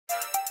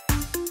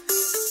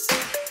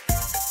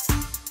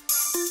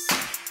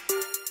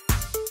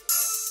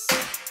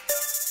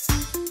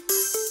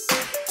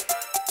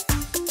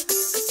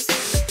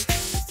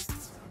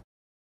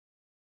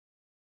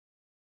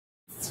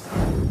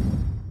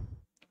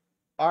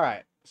All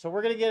right, so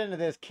we're going to get into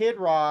this Kid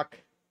Rock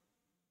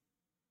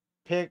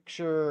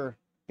picture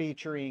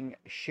featuring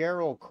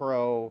Sheryl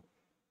Crow.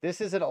 This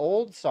is an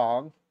old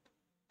song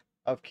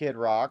of Kid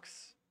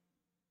Rock's.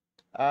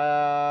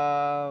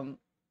 It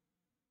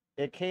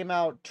came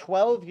out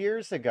 12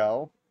 years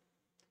ago.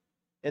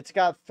 It's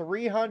got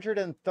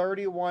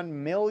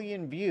 331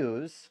 million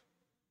views.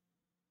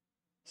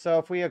 So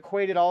if we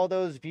equated all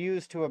those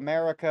views to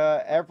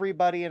America,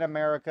 everybody in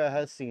America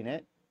has seen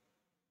it.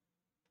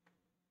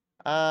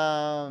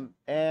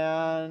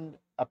 And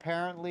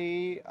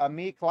apparently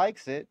Amik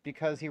likes it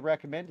because he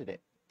recommended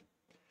it.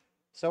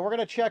 So we're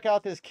going to check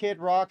out this Kid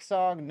Rock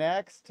song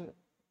next,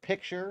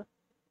 Picture,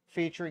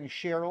 featuring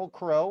Sheryl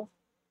Crow,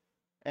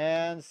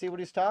 and see what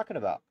he's talking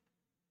about.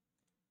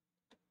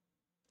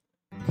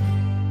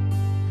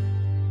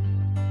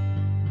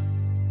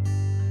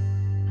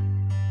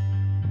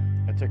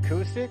 It's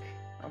acoustic?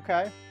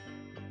 Okay.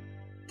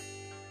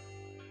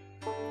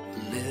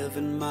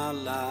 Living my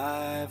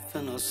life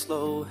in a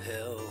slow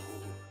hell.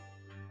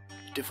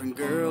 Different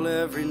girl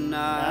every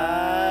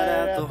night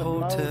at the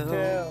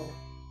hotel.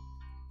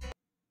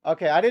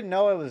 Okay, I didn't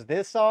know it was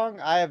this song.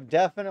 I have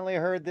definitely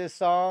heard this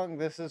song.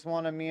 This is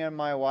one of me and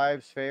my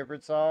wife's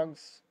favorite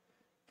songs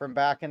from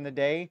back in the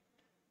day.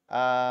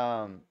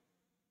 So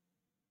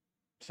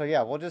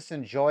yeah, we'll just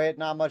enjoy it.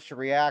 Not much to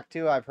react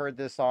to. I've heard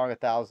this song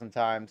 1,000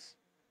 times.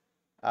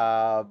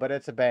 But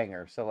it's a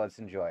banger, so let's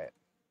enjoy it.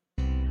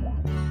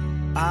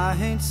 I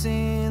ain't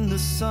seen the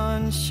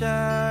sun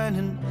shine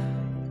in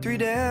 3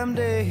 damn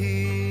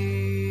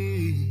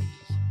days.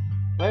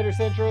 Later,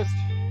 Centrist.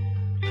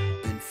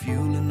 Been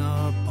fueling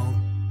up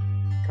on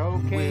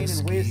cocaine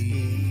and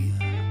whiskey.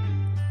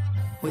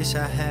 Wish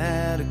I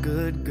had a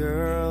good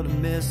girl to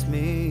miss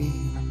me.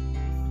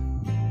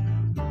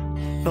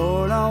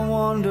 Lord, I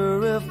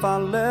wonder if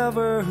I'll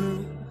ever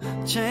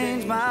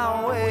change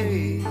my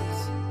ways.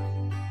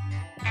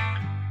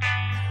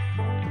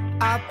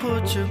 I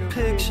put your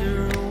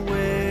picture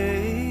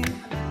away,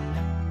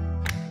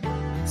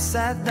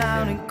 sat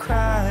down and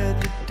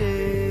cried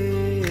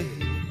today.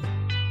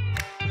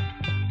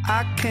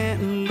 I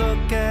can't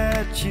look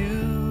at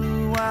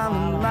you while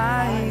I'm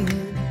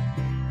lying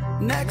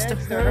next to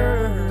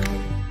her.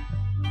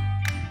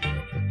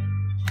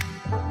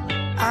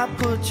 I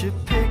put your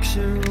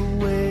picture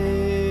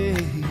away,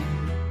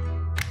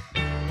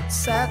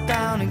 sat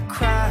down and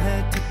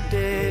cried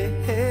today.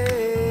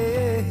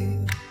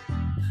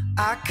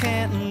 I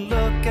can't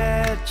look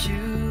at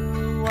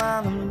you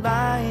while I'm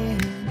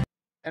lying.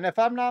 And if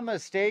I'm not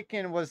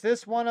mistaken, was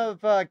this one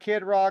of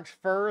Kid Rock's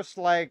first,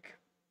 like,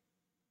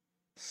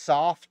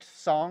 soft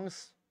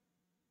songs?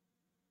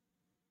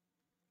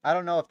 I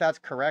don't know if that's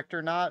correct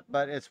or not,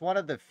 but it's one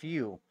of the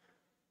few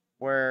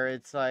where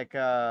it's like,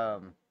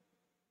 yeah,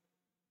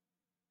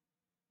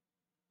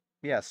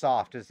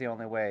 soft is the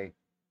only way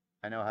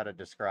I know how to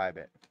describe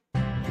it.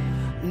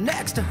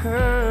 Next to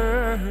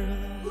her,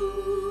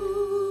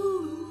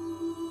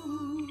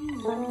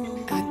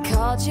 I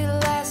called you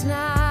last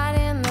night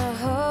in the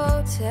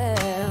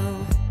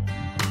hotel.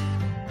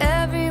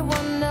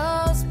 Everyone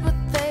knows, but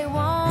they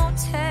won't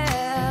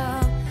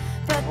tell.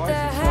 But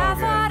their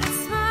half-hearted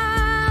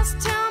smiles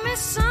tell me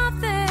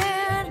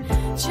something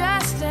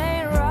just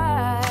ain't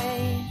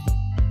right.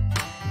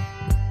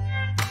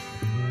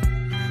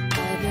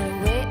 I've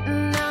been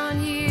waiting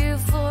on you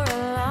for a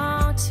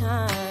long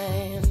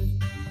time,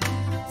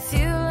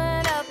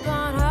 fueling up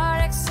on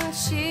heartaches and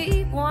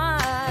cheap wine.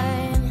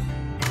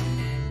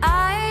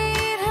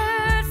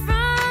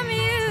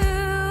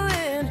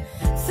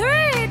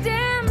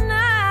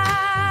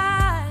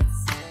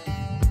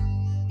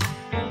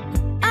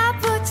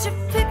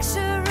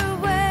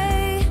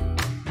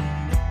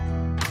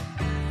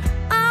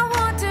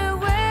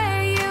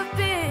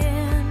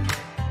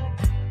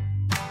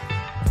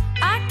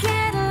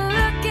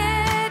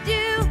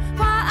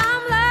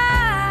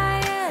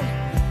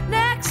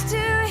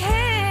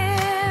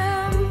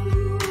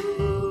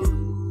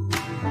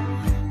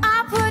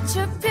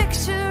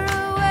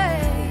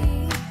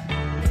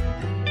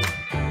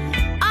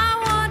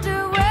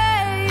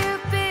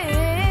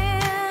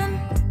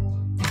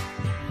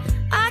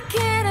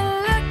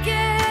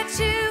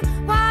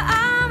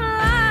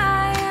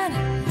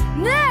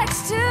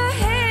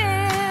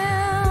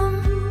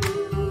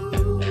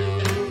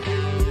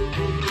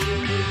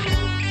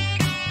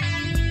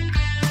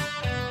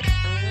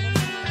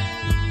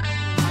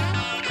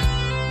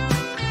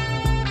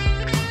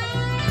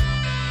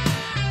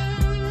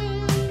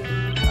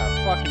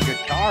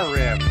 Guitar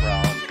riff,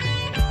 bro.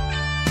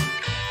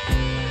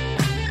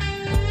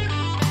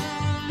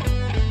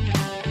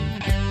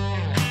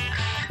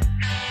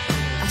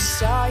 I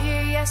saw you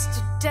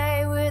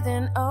yesterday with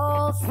an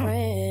old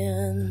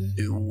friend.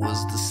 it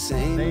was the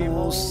same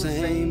old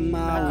same.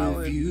 How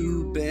have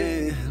you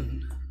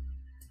been?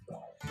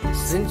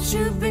 Since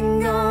you've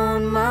been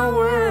gone, my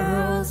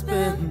world's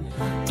been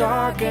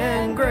dark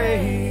and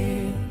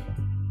gray.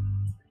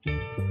 You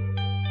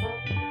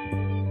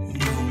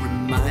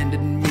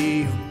reminded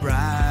me of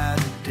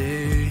brighter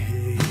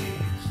days.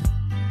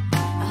 I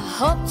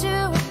hoped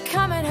you were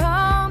coming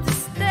home to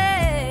stay.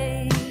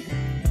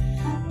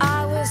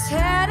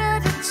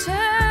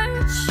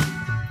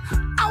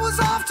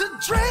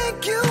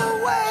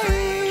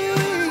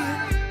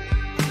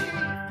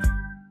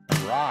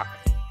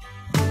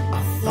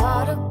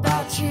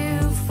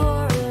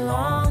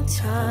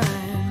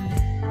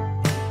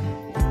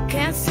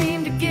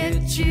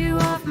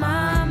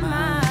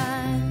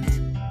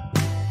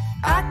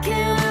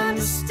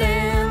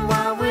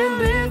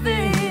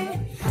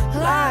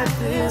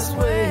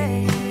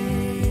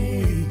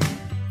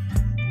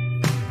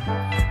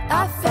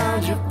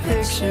 found your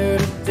picture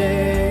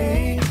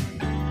today.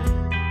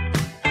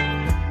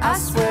 I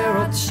swear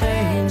I'll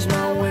change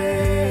my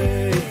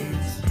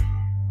ways.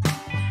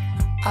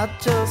 I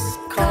just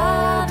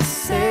called to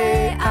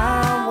say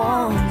I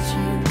want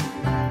you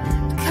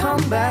to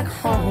come back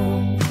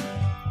home.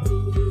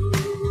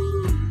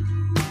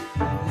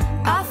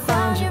 I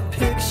found your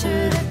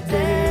picture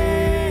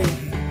today.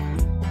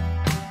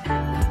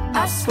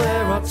 I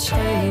swear I'll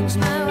change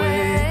my ways.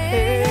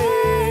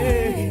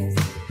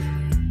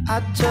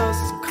 I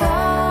just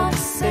called to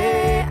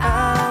say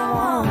I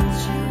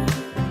want you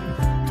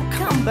to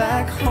come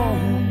back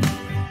home.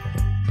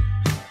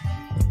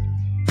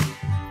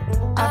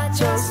 I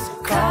just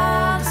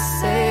called to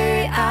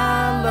say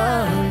I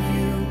love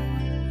you.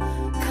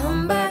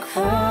 Come back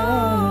home.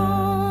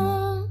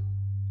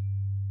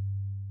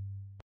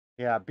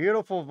 Yeah,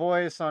 beautiful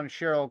voice on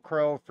Sheryl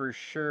Crow for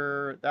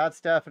sure.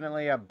 That's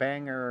definitely a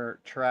banger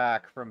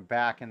track from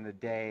back in the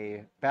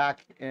day.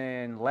 Back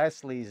in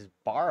Leslie's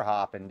bar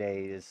hopping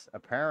days,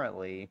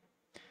 apparently.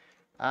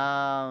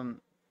 Yeah,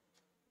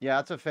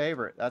 that's a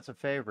favorite. That's a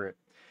favorite.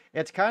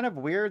 It's kind of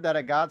weird that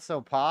it got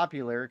so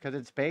popular because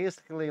it's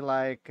basically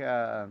like,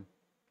 well,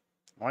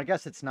 I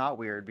guess it's not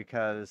weird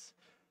because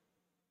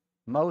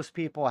most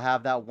people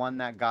have that one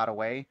that got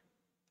away.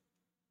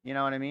 You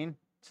know what I mean?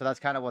 So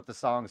that's kind of what the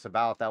song's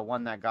about. That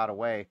one that got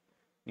away.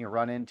 You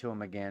run into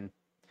him again.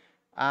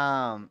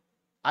 I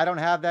don't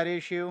have that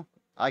issue.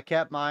 I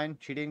kept mine.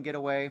 She didn't get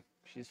away.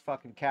 She's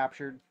fucking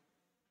captured.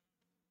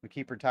 We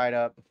keep her tied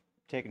up,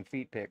 taking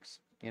feet pics.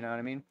 You know what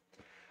I mean?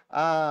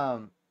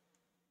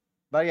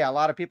 But yeah, a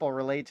lot of people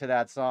relate to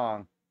that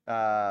song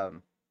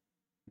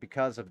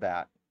because of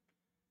that.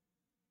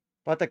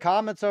 But the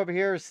comments over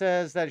here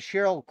says that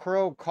Sheryl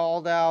Crow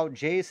called out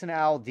Jason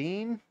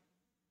Aldean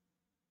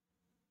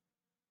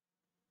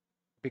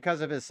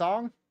because of his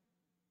song.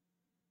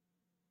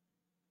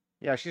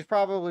 Yeah, she's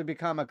probably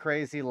become a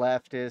crazy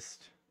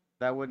leftist.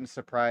 That wouldn't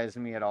surprise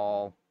me at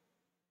all.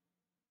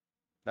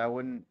 That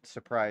wouldn't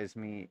surprise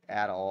me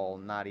at all.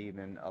 Not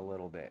even a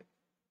little bit.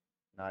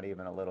 Not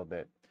even a little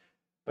bit.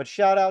 But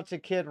shout out to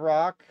Kid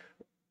Rock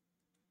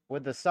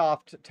with the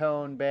soft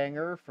tone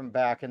banger from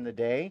back in the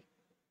day.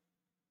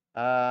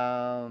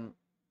 That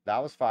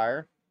was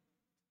fire.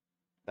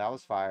 That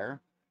was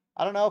fire.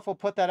 I don't know if we'll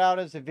put that out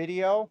as a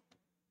video.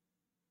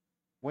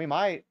 We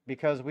might,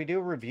 because we do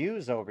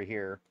reviews over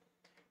here.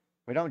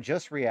 We don't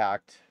just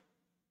react.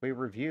 We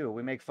review.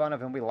 We make fun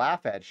of and we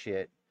laugh at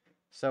shit.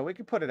 So we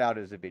could put it out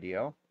as a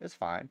video. It's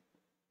fine.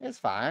 It's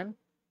fine.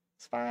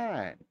 It's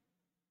fine.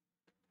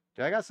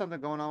 Dude, I got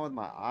something going on with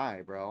my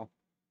eye, bro.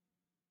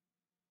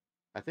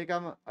 I think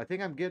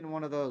I'm getting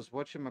one of those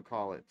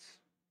whatchamacallits.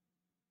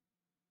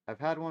 I've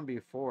had one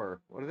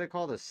before. What do they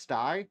call this?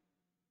 Sty? Is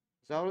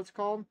that what it's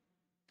called?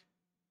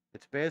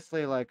 It's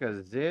basically like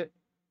a zit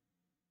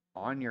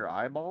on your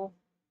eyeball.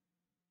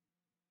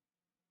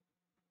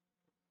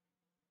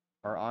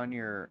 Or on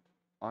your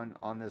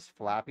on this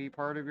flappy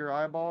part of your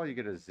eyeball. You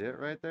get a zit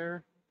right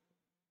there.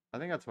 I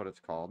think that's what it's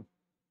called.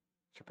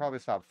 Should probably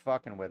stop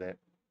fucking with it.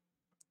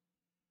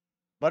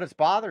 But it's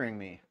bothering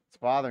me. It's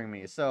bothering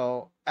me.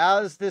 So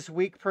as this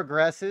week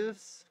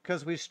progresses,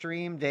 because we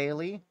stream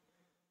daily,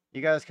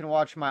 you guys can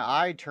watch my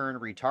eye turn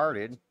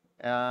retarded.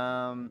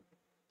 And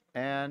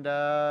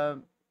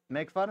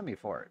make fun of me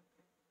for it.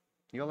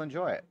 You'll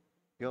enjoy it.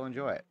 You'll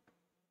enjoy it.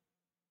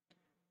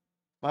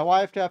 My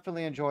wife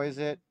definitely enjoys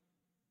it.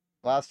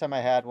 Last time I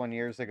had one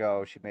years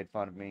ago, she made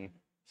fun of me.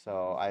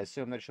 So I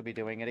assume that she'll be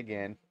doing it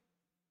again.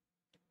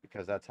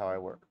 Because that's how I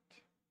worked.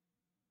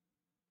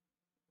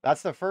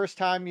 That's the first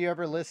time you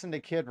ever listened to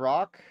Kid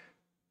Rock?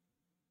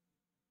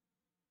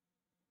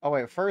 Oh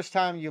wait, first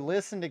time you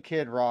listened to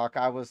Kid Rock,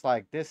 I was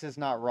like, this is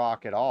not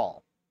rock at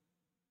all.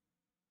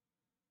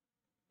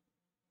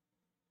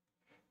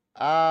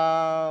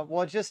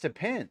 Well, it just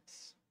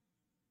depends.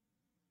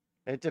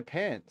 It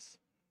depends.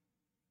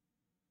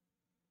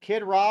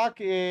 Kid Rock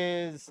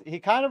he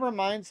kind of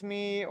reminds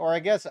me, or I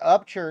guess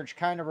Upchurch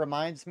kind of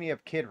reminds me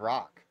of Kid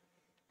Rock.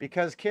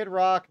 Because Kid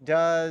Rock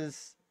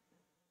does,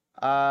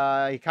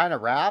 he kind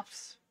of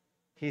raps,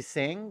 he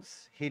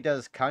sings, he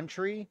does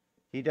country,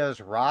 he does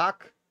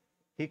rock.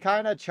 He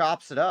kind of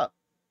chops it up,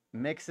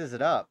 mixes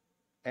it up,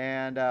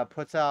 and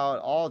puts out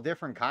all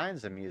different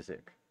kinds of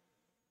music.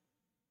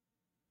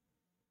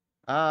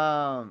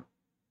 Yeah,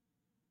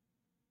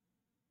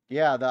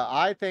 the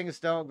eye things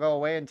don't go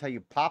away until you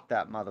pop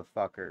that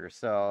motherfucker.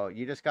 So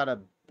you just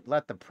gotta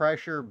let the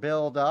pressure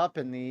build up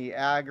and the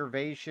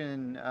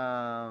aggravation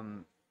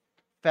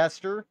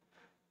fester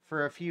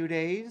for a few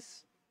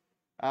days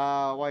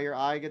while your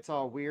eye gets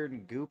all weird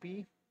and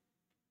goopy.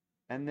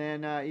 And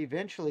then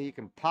eventually you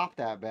can pop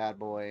that bad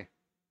boy.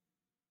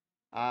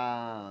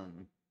 At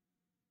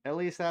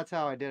least that's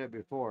how I did it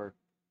before.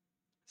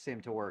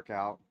 Seemed to work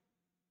out.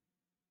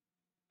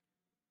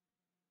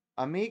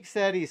 Amik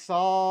said he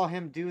saw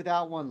him do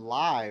that one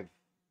live.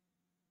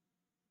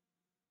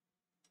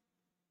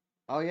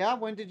 Oh yeah?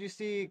 When did you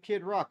see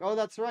Kid Rock? Oh,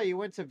 that's right. You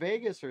went to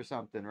Vegas or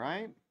something,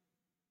 right?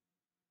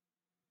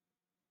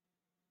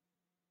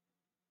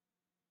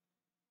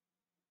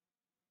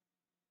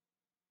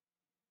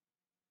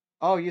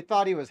 Oh, you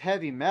thought he was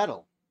heavy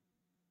metal.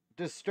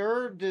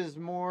 Disturbed is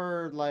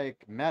more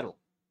like metal.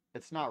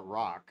 It's not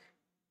rock.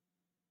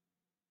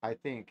 I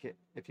think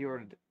if you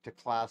were to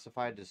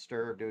classify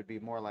Disturbed, it would be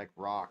more like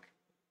rock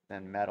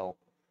than metal.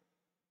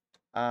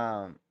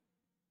 Um,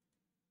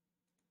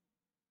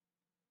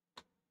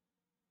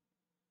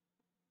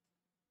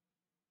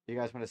 you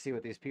guys want to see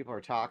what these people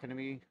are talking to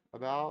me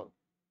about?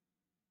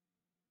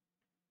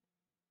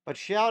 But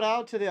shout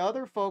out to the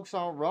other folks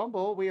on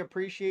Rumble. We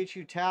appreciate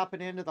you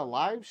tapping into the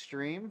live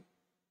stream.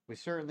 We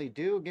certainly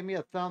do. Give me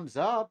a thumbs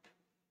up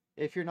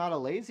if you're not a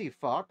lazy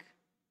fuck.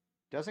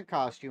 Doesn't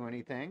cost you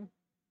anything.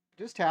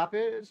 Just tap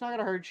it. It's not going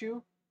to hurt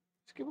you.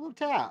 Just give a little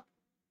tap.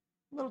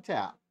 A little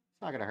tap.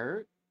 It's not going to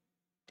hurt.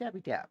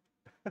 Tappy tap.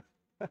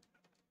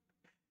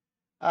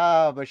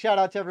 But shout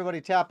out to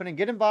everybody tapping and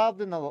get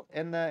involved in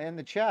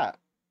the chat.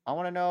 I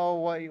want to know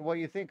what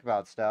you think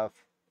about stuff.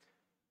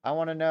 I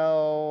want to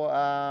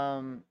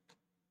know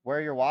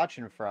where you're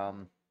watching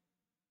from.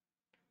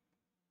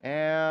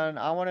 And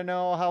I want to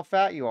know how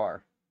fat you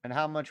are and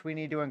how much we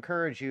need to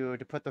encourage you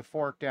to put the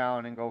fork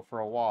down and go for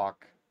a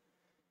walk.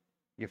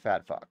 You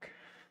fat fuck.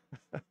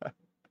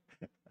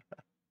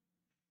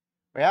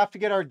 We have to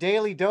get our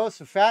daily dose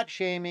of fat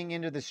shaming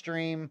into the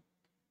stream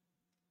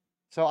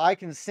so I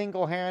can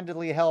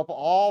single-handedly help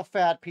all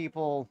fat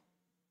people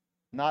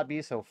not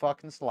be so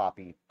fucking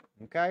sloppy.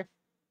 Okay?